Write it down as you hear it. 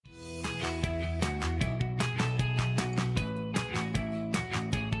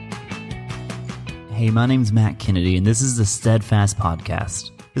Hey, my name's Matt Kennedy, and this is the Steadfast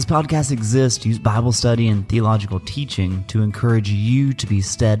Podcast. This podcast exists to use Bible study and theological teaching to encourage you to be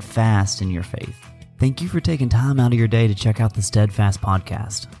steadfast in your faith. Thank you for taking time out of your day to check out the Steadfast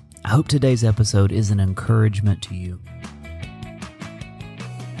Podcast. I hope today's episode is an encouragement to you.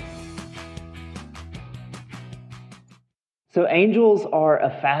 So angels are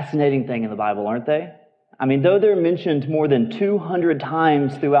a fascinating thing in the Bible, aren't they? I mean, though they're mentioned more than 200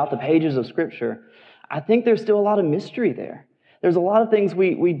 times throughout the pages of Scripture, I think there's still a lot of mystery there. There's a lot of things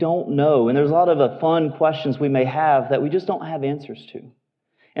we don't know, and there's a lot of fun questions we may have that we just don't have answers to.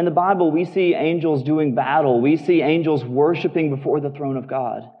 In the Bible, we see angels doing battle. We see angels worshiping before the throne of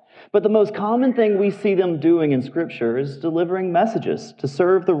God. But the most common thing we see them doing in Scripture is delivering messages to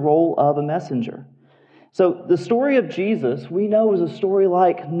serve the role of a messenger. So the story of Jesus, we know, is a story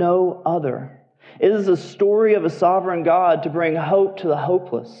like no other. It is a story of a sovereign God to bring hope to the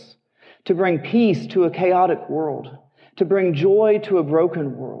hopeless, to bring peace to a chaotic world, to bring joy to a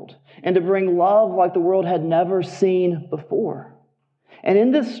broken world, and to bring love like the world had never seen before. And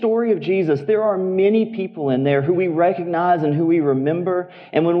in this story of Jesus, there are many people in there who we recognize and who we remember.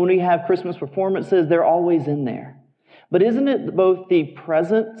 And when we have Christmas performances, they're always in there. But isn't it both the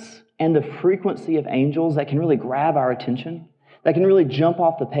presence and the frequency of angels that can really grab our attention, that can really jump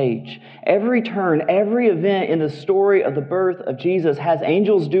off the page? Every turn, every event in the story of the birth of Jesus has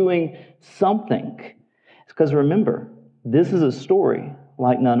angels doing something. It's because remember, this is a story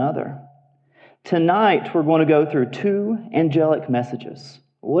like none other. Tonight, we're going to go through two angelic messages.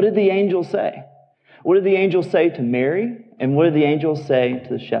 What did the angels say? What did the angels say to Mary? And what did the angels say to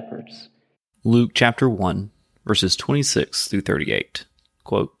the shepherds? Luke chapter 1, verses 26 through 38.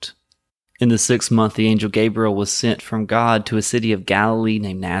 Quote, "In the 6th month, the angel Gabriel was sent from God to a city of Galilee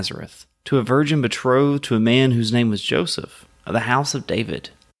named Nazareth, to a virgin betrothed to a man whose name was Joseph, of the house of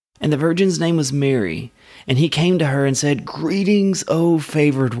David. And the virgin's name was Mary. And he came to her and said, 'Greetings, O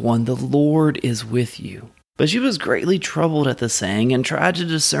favored one, the Lord is with you.' But she was greatly troubled at the saying and tried to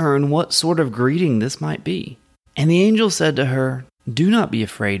discern what sort of greeting this might be. And the angel said to her, 'Do not be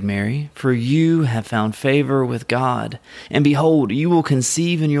afraid, Mary, for you have found favor with God. And behold, you will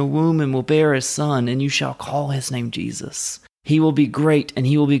conceive in your womb and will bear a son, and you shall call his name Jesus. He will be great, and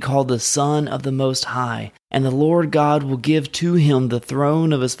he will be called the Son of the Most High. And the Lord God will give to him the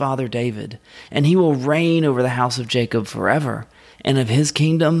throne of his father David, and he will reign over the house of Jacob forever, and of his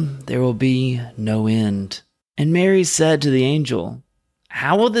kingdom there will be no end.' And Mary said to the angel,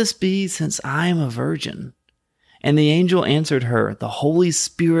 'How will this be, since I am a virgin?' And the angel answered her, 'The Holy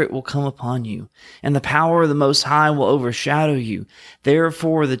Spirit will come upon you, and the power of the Most High will overshadow you.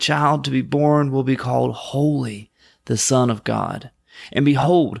 Therefore the child to be born will be called Holy, the Son of God. And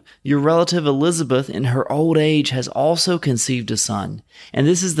behold, your relative Elizabeth in her old age has also conceived a son, and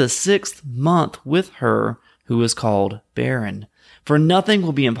this is the 6th month with her who is called barren. For nothing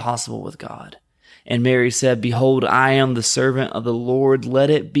will be impossible with God.' And Mary said, 'Behold, I am the servant of the Lord. Let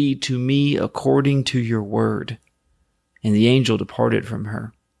it be to me according to your word.' And the angel departed from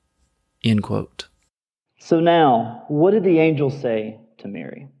her." End quote. So now, what did the angel say to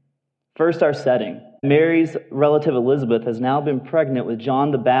Mary? First, our setting. Mary's relative Elizabeth has now been pregnant with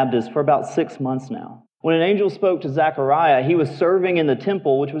John the Baptist for about 6 months now. When an angel spoke to Zechariah, he was serving in the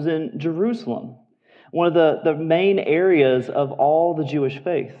temple, which was in Jerusalem, one of the main areas of all the Jewish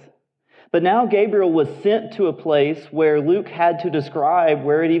faith. But now Gabriel was sent to a place where Luke had to describe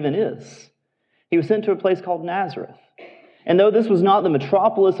where it even is. He was sent to a place called Nazareth. And though this was not the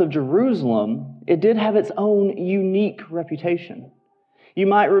metropolis of Jerusalem, it did have its own unique reputation. You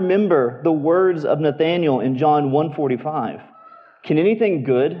might remember the words of Nathanael in John 1:45. "Can anything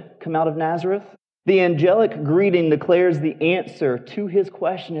good come out of Nazareth?" The angelic greeting declares the answer to his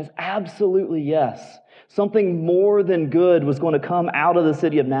question is absolutely yes. Something more than good was going to come out of the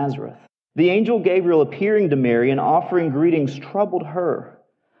city of Nazareth. The angel Gabriel appearing to Mary and offering greetings troubled her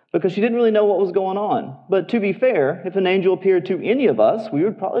because she didn't really know what was going on. But to be fair, if an angel appeared to any of us, we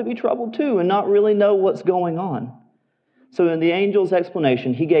would probably be troubled too and not really know what's going on. So in the angel's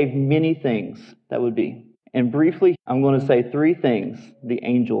explanation, he gave many things that would be. And briefly, I'm going to say 3 things the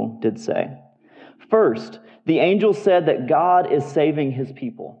angel did say. First, the angel said that God is saving his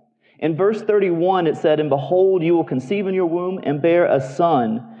people. In verse 31, it said, "And behold, you will conceive in your womb and bear a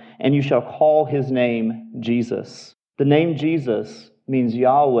son, and you shall call his name Jesus." The name Jesus means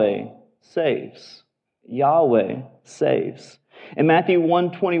Yahweh saves. Yahweh saves. In Matthew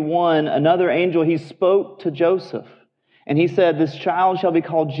 1:21, another angel, he spoke to Joseph. And he said, "This child shall be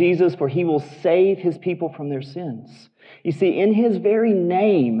called Jesus, for he will save his people from their sins." You see, in his very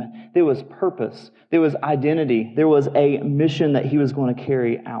name, there was purpose, there was identity, there was a mission that he was going to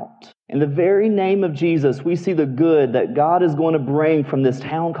carry out. In the very name of Jesus, we see the good that God is going to bring from this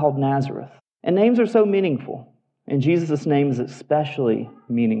town called Nazareth. And names are so meaningful. And Jesus' name is especially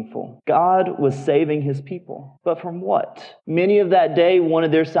meaningful. God was saving his people. But from what? Many of that day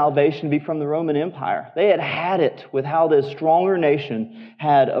wanted their salvation to be from the Roman Empire. They had it with how this stronger nation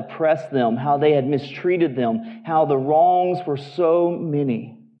had oppressed them, how they had mistreated them, how the wrongs were so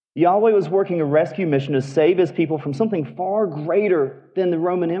many. Yahweh was working a rescue mission to save his people from something far greater than the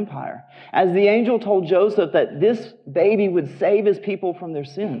Roman Empire. As the angel told Joseph that this baby would save his people from their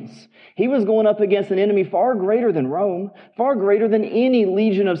sins, he was going up against an enemy far greater than Rome, far greater than any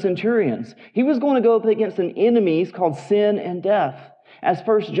legion of centurions. He was going to go up against an enemy called sin and death. As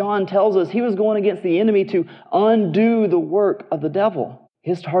 1 John tells us, he was going against the enemy to undo the work of the devil.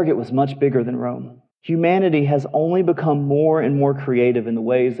 His target was much bigger than Rome. Humanity has only become more and more creative in the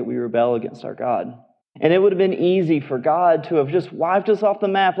ways that we rebel against our God. And it would have been easy for God to have just wiped us off the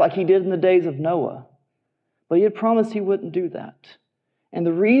map like he did in the days of Noah. But he had promised he wouldn't do that. And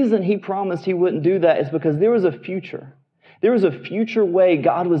the reason he promised he wouldn't do that is because there was a future. There was a future way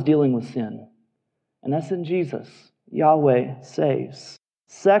God was dealing with sin. And that's in Jesus. Yahweh saves.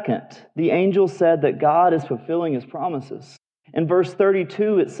 Second, the angel said that God is fulfilling his promises. In verse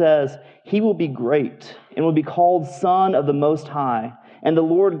 32, it says, "He will be great and will be called Son of the Most High. And the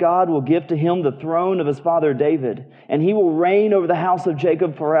Lord God will give to him the throne of his father David. And he will reign over the house of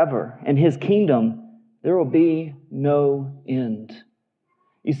Jacob forever. And his kingdom, there will be no end."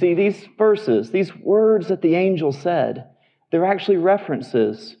 You see, these verses, these words that the angel said, they're actually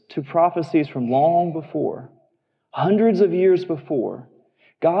references to prophecies from long before. Hundreds of years before.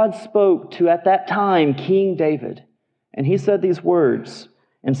 God spoke to, at that time, King David. And he said these words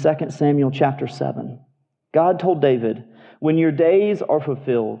in 2 Samuel chapter 7. God told David, "When your days are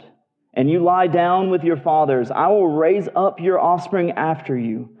fulfilled and you lie down with your fathers, I will raise up your offspring after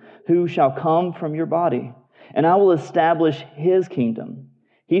you, who shall come from your body, and I will establish his kingdom.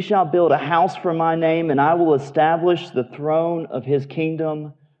 He shall build a house for my name, and I will establish the throne of his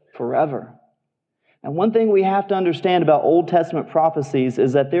kingdom forever." And one thing we have to understand about Old Testament prophecies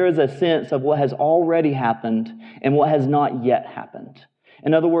is that there is a sense of what has already happened and what has not yet happened.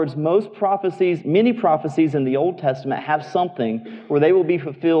 In other words, most prophecies, many prophecies in the Old Testament have something where they will be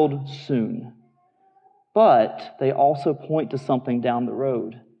fulfilled soon. But they also point to something down the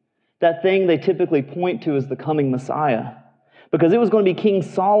road. That thing they typically point to is the coming Messiah. Because it was going to be King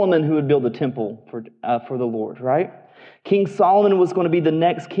Solomon who would build the temple for the Lord, right? King Solomon was going to be the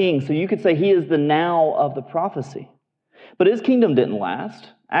next king. So you could say he is the now of the prophecy. But his kingdom didn't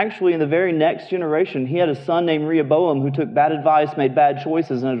last. Actually, in the very next generation, he had a son named Rehoboam who took bad advice, made bad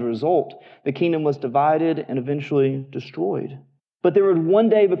choices, and as a result, the kingdom was divided and eventually destroyed. But there would one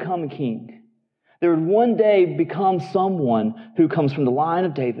day become a king. There would one day become someone who comes from the line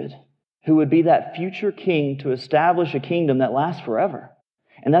of David, who would be that future king to establish a kingdom that lasts forever.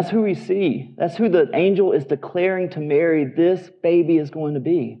 And that's who we see. That's who the angel is declaring to Mary this baby is going to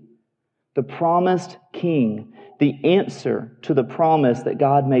be. The promised king, the answer to the promise that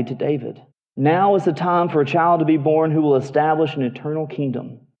God made to David. Now is the time for a child to be born who will establish an eternal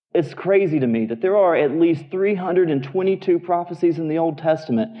kingdom. It's crazy to me that there are at least 322 prophecies in the Old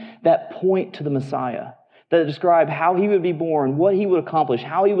Testament that point to the Messiah, that describe how he would be born, what he would accomplish,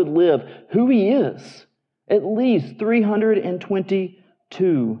 how he would live, who he is. At least 322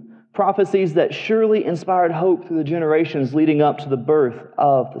 prophecies that surely inspired hope through the generations leading up to the birth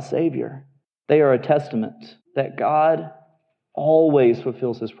of the Savior. They are a testament that God always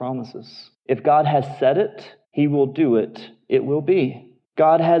fulfills his promises. If God has said it, he will do it. It will be.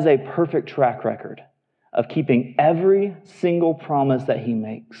 God has a perfect track record of keeping every single promise that he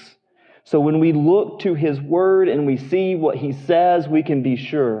makes. So when we look to his word and we see what he says, we can be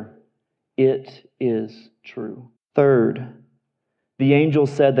sure it is true. Third, the angel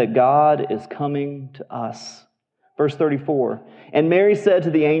said that God is coming to us. Verse 34, "And Mary said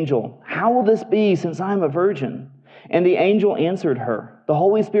to the angel, 'How will this be since I am a virgin?' And the angel answered her, 'The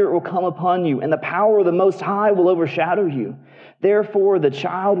Holy Spirit will come upon you, and the power of the Most High will overshadow you. Therefore, the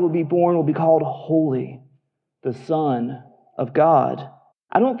child will be born will be called Holy, the Son of God.'"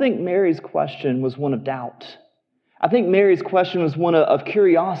 I don't think Mary's question was one of doubt. I think Mary's question was one of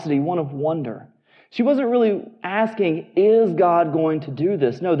curiosity, one of wonder. She wasn't really asking, is God going to do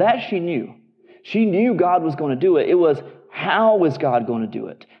this? No, that she knew. She knew God was going to do it. It was, how is God going to do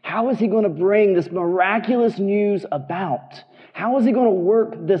it? How is he going to bring this miraculous news about? How is he going to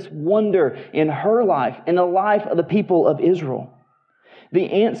work this wonder in her life, in the life of the people of Israel?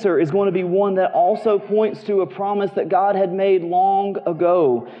 The answer is going to be one that also points to a promise that God had made long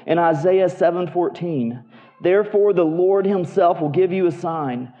ago in Isaiah 7:14. "Therefore the Lord himself will give you a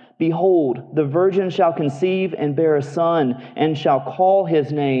sign. Behold, the virgin shall conceive and bear a son, and shall call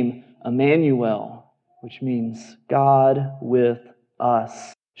his name Emmanuel, which means God with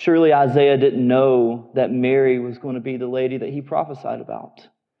us. Surely Isaiah didn't know that Mary was going to be the lady that he prophesied about.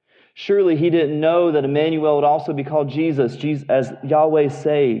 Surely he didn't know that Emmanuel would also be called Jesus as Yahweh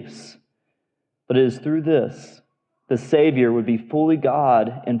saves. But it is through this, the Savior would be fully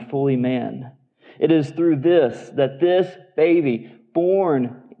God and fully man. It is through this that this baby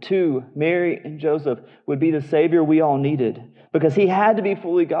born to Mary and Joseph would be the Savior we all needed, because he had to be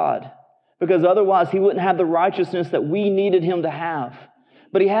fully God, because otherwise he wouldn't have the righteousness that we needed him to have.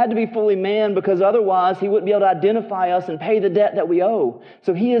 But he had to be fully man, because otherwise he wouldn't be able to identify us and pay the debt that we owe.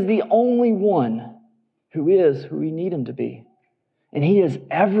 So he is the only one who is who we need him to be. And he is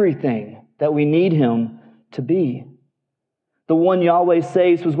everything that we need him to be. The one Yahweh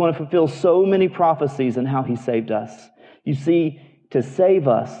saves was going to fulfill so many prophecies in how he saved us. You see, to save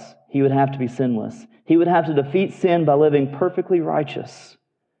us, he would have to be sinless. He would have to defeat sin by living perfectly righteous.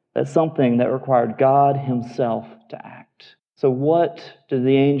 That's something that required God himself to act. So what did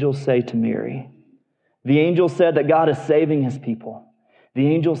the angel say to Mary? The angel said that God is saving his people. The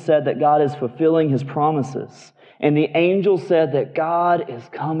angel said that God is fulfilling his promises. And the angel said that God is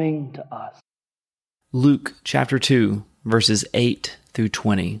coming to us. Luke chapter 2, verses 8 through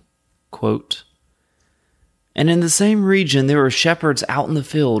 20, quote, "And in the same region there were shepherds out in the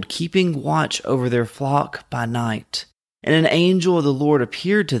field, keeping watch over their flock by night. And an angel of the Lord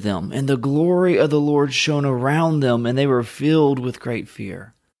appeared to them, and the glory of the Lord shone around them, and they were filled with great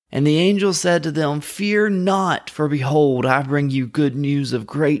fear. And the angel said to them, Fear not, for behold, I bring you good news of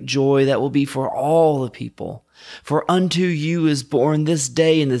great joy that will be for all the people. For unto you is born this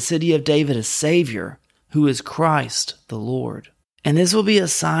day in the city of David a Savior, who is Christ the Lord. And this will be a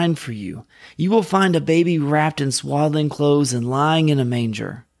sign for you. You will find a baby wrapped in swaddling clothes and lying in a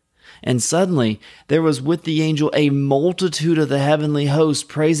manger." And suddenly there was with the angel a multitude of the heavenly host,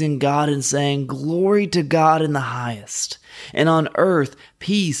 praising God and saying, Glory to God in the highest, and on earth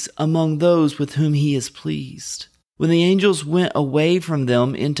peace among those with whom he is pleased. When the angels went away from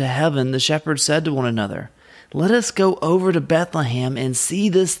them into heaven, the shepherds said to one another, Let us go over to Bethlehem and see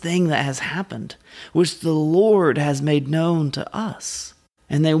this thing that has happened, which the Lord has made known to us.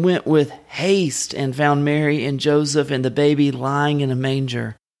 And they went with haste and found Mary and Joseph and the baby lying in a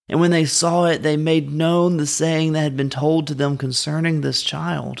manger. And when they saw it, they made known the saying that had been told to them concerning this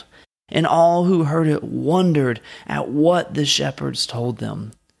child. And all who heard it wondered at what the shepherds told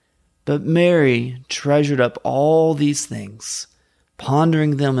them. But Mary treasured up all these things,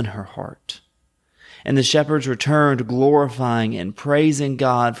 pondering them in her heart. And the shepherds returned, glorifying and praising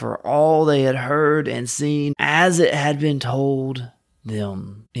God for all they had heard and seen, as it had been told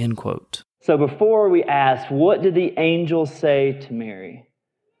them. End quote. So before we asked, what did the angel say to Mary?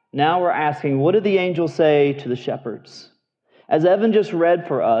 Now we're asking, what did the angel say to the shepherds? As Evan just read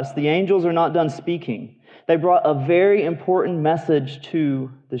for us, the angels are not done speaking. They brought a very important message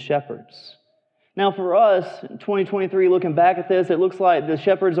to the shepherds. Now for us, in 2023, looking back at this, it looks like the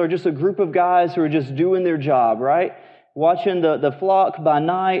shepherds are just a group of guys who are just doing their job, right? Watching the flock by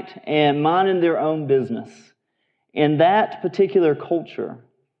night and minding their own business. In that particular culture,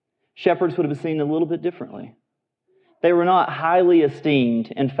 shepherds would have been seen a little bit differently. They were not highly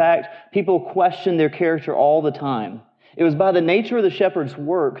esteemed. In fact, people questioned their character all the time. It was by the nature of the shepherds'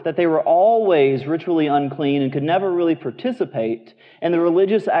 work that they were always ritually unclean and could never really participate in the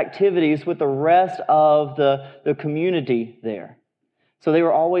religious activities with the rest of the community there. So they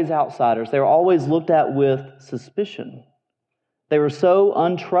were always outsiders. They were always looked at with suspicion. They were so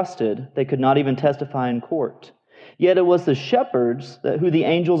untrusted they could not even testify in court. Yet it was the shepherds who the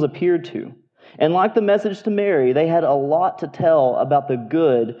angels appeared to. And like the message to Mary, they had a lot to tell about the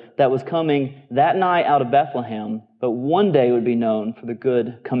good that was coming that night out of Bethlehem, but one day would be known for the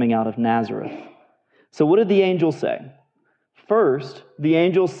good coming out of Nazareth. So what did the angel say? First, the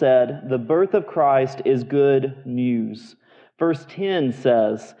angel said, the birth of Christ is good news. Verse 10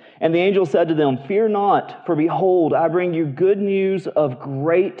 says, And the angel said to them, Fear not, for behold, I bring you good news of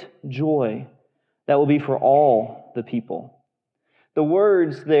great joy that will be for all the people. The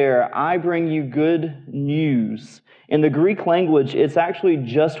words there, I bring you good news. In the Greek language, it's actually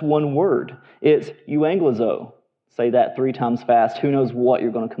just one word. It's euangelizo. Say that 3 times fast. Who knows what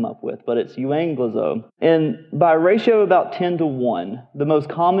you're going to come up with, but it's euangelizo. And by a ratio of about 10 to 1, the most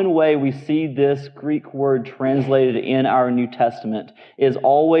common way we see this Greek word translated in our New Testament is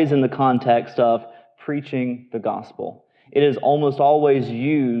always in the context of preaching the gospel. It is almost always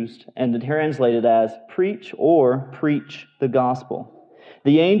used and translated as preach or preach the gospel.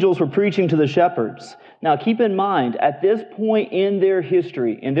 The angels were preaching to the shepherds. Now keep in mind, at this point in their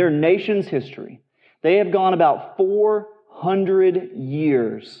history, in their nation's history, they have gone about 400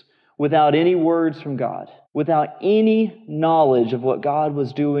 years without any words from God, without any knowledge of what God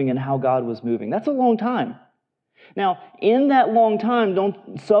was doing and how God was moving. That's a long time. Now, in that long time,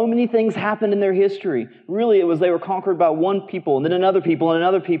 so many things happened in their history. Really, it was they were conquered by one people, and then another people, and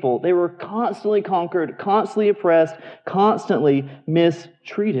another people. They were constantly conquered, constantly oppressed, constantly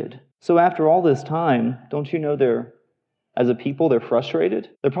mistreated. So after all this time, don't you know as a people, they're frustrated?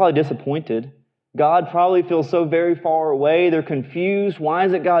 They're probably disappointed. God probably feels so very far away. They're confused. Why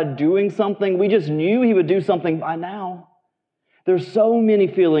isn't God doing something? We just knew He would do something by now. There's so many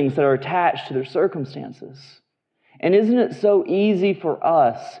feelings that are attached to their circumstances. And isn't it so easy for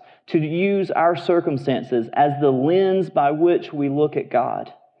us to use our circumstances as the lens by which we look at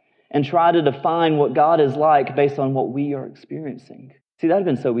God and try to define what God is like based on what we are experiencing? See, that would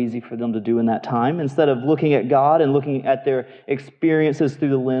have been so easy for them to do in that time, instead of looking at God and looking at their experiences through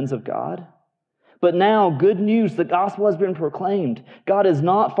the lens of God. But now, good news, the gospel has been proclaimed. God is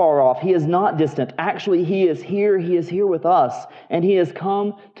not far off. He is not distant. Actually, He is here. He is here with us. And He has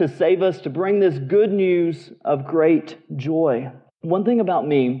come to save us, to bring this good news of great joy. One thing about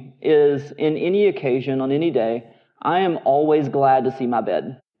me is, in any occasion, on any day, I am always glad to see my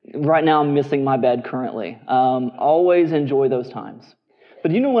bed. Right now, I'm missing my bed currently. Always enjoy those times. But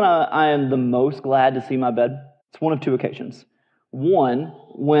do you know when I am the most glad to see my bed? It's one of two occasions. One,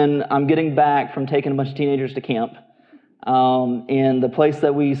 when I'm getting back from taking a bunch of teenagers to camp, and the place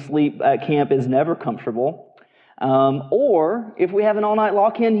that we sleep at camp is never comfortable. Or if we have an all-night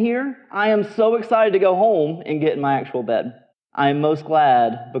lock-in here, I am so excited to go home and get in my actual bed. I am most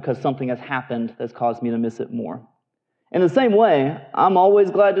glad because something has happened that's caused me to miss it more. In the same way, I'm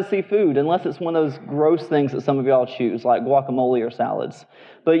always glad to see food, unless it's one of those gross things that some of y'all choose, like guacamole or salads.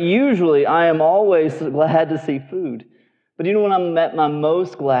 But usually, I am always glad to see food. But you know when I'm at my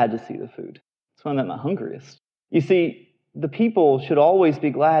most glad to see the food? It's when I'm at my hungriest. You see, the people should always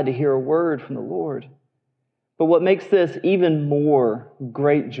be glad to hear a word from the Lord. But what makes this even more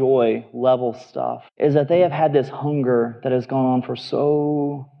great joy level stuff is that they have had this hunger that has gone on for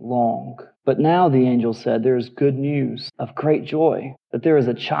so long. But now, the angel said, there is good news of great joy, that there is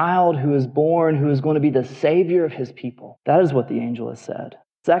a child who is born who is going to be the Savior of His people. That is what the angel has said.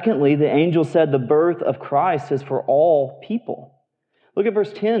 Secondly, the angel said the birth of Christ is for all people. Look at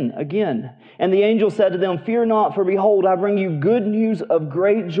verse 10 again. And the angel said to them, fear not, for behold, I bring you good news of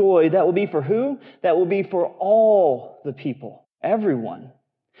great joy. That will be for who? That will be for all the people, everyone.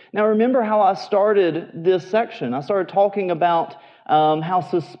 Now remember how I started this section. I started talking about how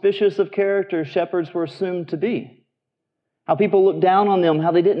suspicious of character shepherds were assumed to be. How people looked down on them,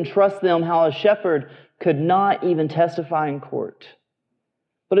 how they didn't trust them, how a shepherd could not even testify in court.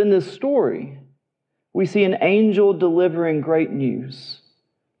 But in this story, we see an angel delivering great news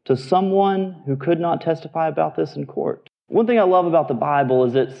to someone who could not testify about this in court. One thing I love about the Bible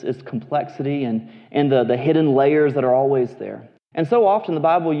is its complexity and the hidden layers that are always there. And so often the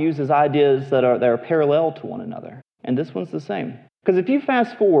Bible uses ideas that are parallel to one another. And this one's the same. Because if you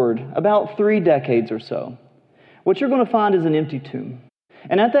fast forward about 3 decades or so, what you're going to find is an empty tomb.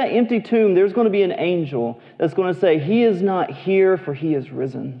 And at that empty tomb, there's going to be an angel that's going to say, He is not here, for He is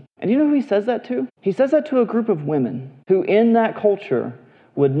risen. And you know who He says that to? He says that to a group of women who in that culture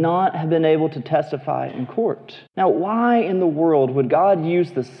would not have been able to testify in court. Now, why in the world would God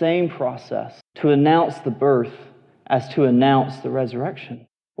use the same process to announce the birth as to announce the resurrection?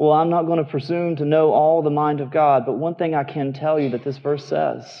 Well, I'm not going to presume to know all the mind of God, but one thing I can tell you that this verse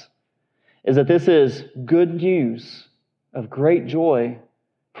says is that this is good news of great joy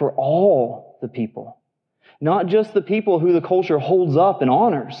for all the people. Not just the people who the culture holds up and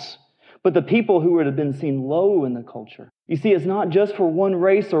honors, but the people who would have been seen low in the culture. You see, it's not just for one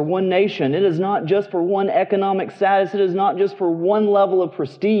race or one nation. It is not just for one economic status. It is not just for one level of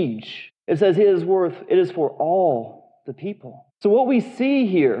prestige. It says it is for all the people. So what we see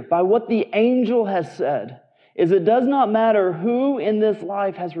here by what the angel has said is it does not matter who in this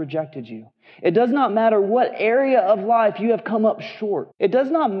life has rejected you. It does not matter what area of life you have come up short. It does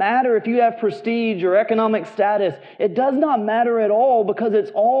not matter if you have prestige or economic status. It does not matter at all, because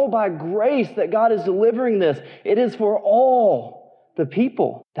it's all by grace that God is delivering this. It is for all the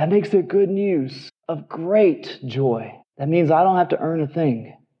people. That makes it good news of great joy. That means I don't have to earn a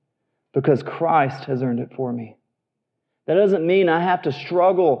thing, because Christ has earned it for me. That doesn't mean I have to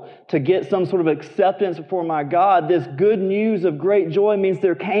struggle to get some sort of acceptance before my God. This good news of great joy means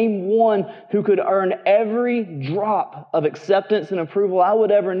there came one who could earn every drop of acceptance and approval I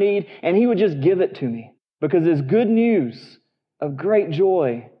would ever need, and He would just give it to me. Because it's good news of great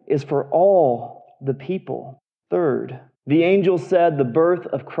joy is for all the people. Third, the angel said the birth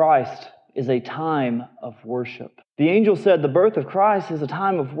of Christ is a time of worship. The angel said the birth of Christ is a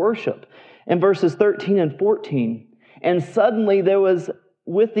time of worship. In verses 13 and 14, and suddenly there was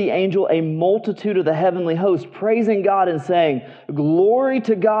with the angel a multitude of the heavenly host, praising God and saying, "Glory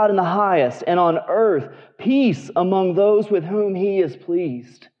to God in the highest, and on earth peace among those with whom He is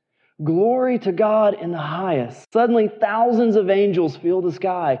pleased." Glory to God in the highest. Suddenly thousands of angels fill the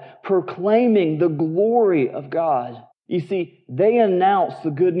sky, proclaiming the glory of God. You see, they announced the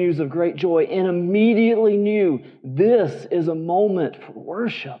good news of great joy and immediately knew this is a moment for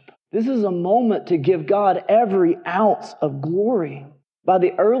worship. This is a moment to give God every ounce of glory. By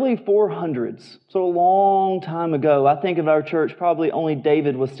the early 400s, so a long time ago, I think of our church, probably only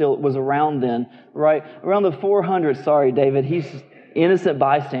David was around then, right? Around the 400s, sorry, David, he's innocent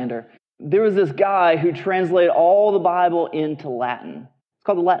bystander. There was this guy who translated all the Bible into Latin. It's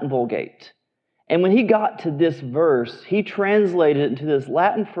called the Latin Vulgate. And when he got to this verse, he translated it into this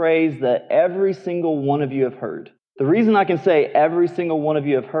Latin phrase that every single one of you have heard. The reason I can say every single one of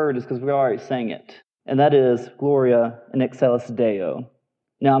you have heard is because we already sang it. And that is Gloria in Excelsis Deo.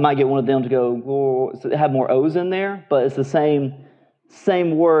 Now, I might get one of them to go, have more O's in there, but it's the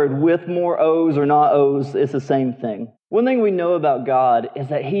same word with more O's or not O's. It's the same thing. One thing we know about God is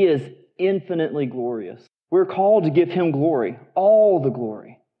that He is infinitely glorious. We're called to give Him glory, all the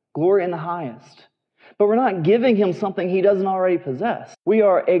glory in the highest. But we're not giving Him something He doesn't already possess. We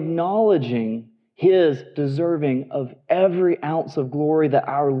are acknowledging His deserving of every ounce of glory that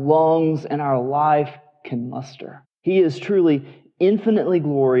our lungs and our life can muster. He is truly infinitely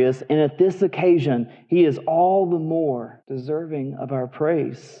glorious, and at this occasion, He is all the more deserving of our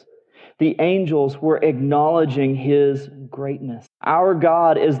praise. The angels were acknowledging His greatness. Our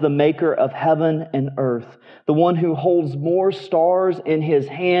God is the maker of heaven and earth, the one who holds more stars in His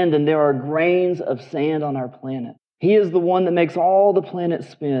hand than there are grains of sand on our planet. He is the one that makes all the planets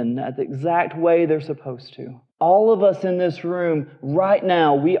spin at the exact way they're supposed to. All of us in this room right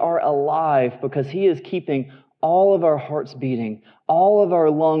now, we are alive because He is keeping all of our hearts beating, all of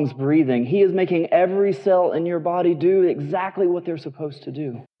our lungs breathing. He is making every cell in your body do exactly what they're supposed to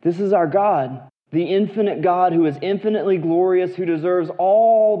do. This is our God, the infinite God who is infinitely glorious, who deserves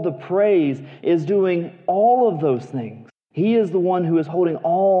all the praise, is doing all of those things. He is the one who is holding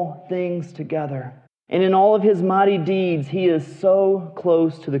all things together. And in all of His mighty deeds, He is so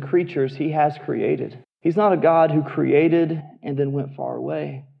close to the creatures He has created. He's not a God who created and then went far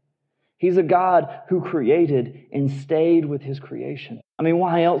away. He's a God who created and stayed with His creation. I mean,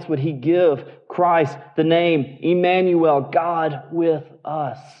 why else would He give Christ the name Emmanuel, God with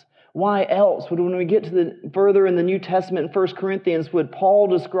us? Why else would, when we get to further in the New Testament in 1 Corinthians, would Paul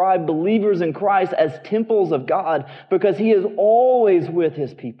describe believers in Christ as temples of God? Because He is always with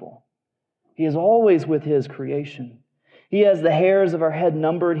His people. He is always with His creation. He has the hairs of our head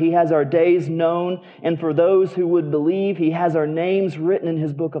numbered. He has our days known. And for those who would believe, He has our names written in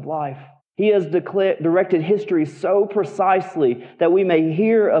His book of life. He has directed history so precisely that we may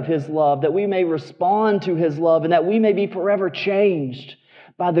hear of His love, that we may respond to His love, and that we may be forever changed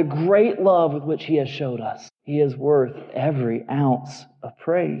by the great love with which He has showed us. He is worth every ounce of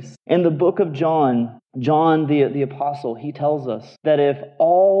praise. In the book of John the apostle, he tells us that if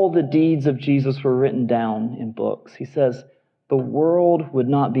all the deeds of Jesus were written down in books, he says, the world would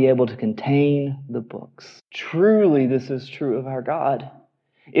not be able to contain the books. Truly, this is true of our God.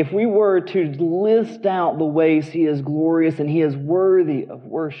 If we were to list out the ways He is glorious and He is worthy of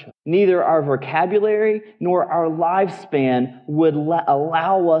worship, neither our vocabulary nor our lifespan would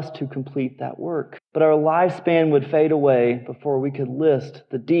allow us to complete that work. But our lifespan would fade away before we could list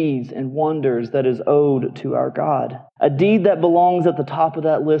the deeds and wonders that is owed to our God. A deed that belongs at the top of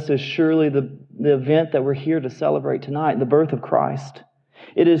that list is surely the event that we're here to celebrate tonight, the birth of Christ.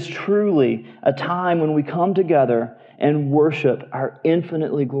 It is truly a time when we come together and worship our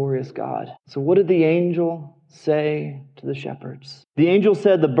infinitely glorious God. So what did the angel say to the shepherds? The angel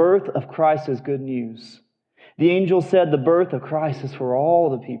said the birth of Christ is good news. The angel said the birth of Christ is for all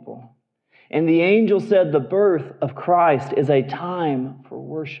the people. And the angel said the birth of Christ is a time for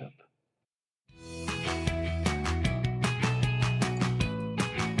worship.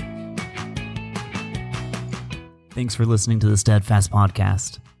 Thanks for listening to the Steadfast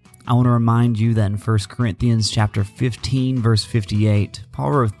Podcast. I want to remind you that in 1 Corinthians chapter 15, verse 58,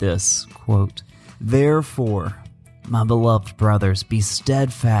 Paul wrote this, quote, "Therefore, my beloved brothers, be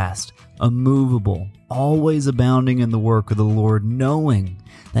steadfast, immovable, always abounding in the work of the Lord, knowing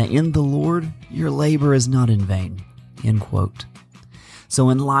that in the Lord your labor is not in vain." End quote. So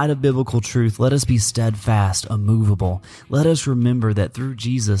in light of biblical truth, let us be steadfast, immovable. Let us remember that through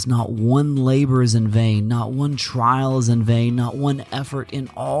Jesus, not one labor is in vain, not one trial is in vain, not one effort in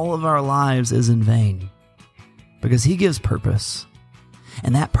all of our lives is in vain. Because He gives purpose,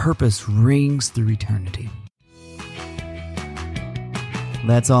 and that purpose rings through eternity.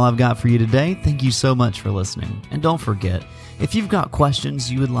 That's all I've got for you today. Thank you so much for listening. And don't forget, if you've got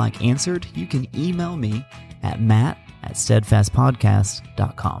questions you would like answered, you can email me at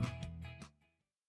matt@steadfastpodcast.com.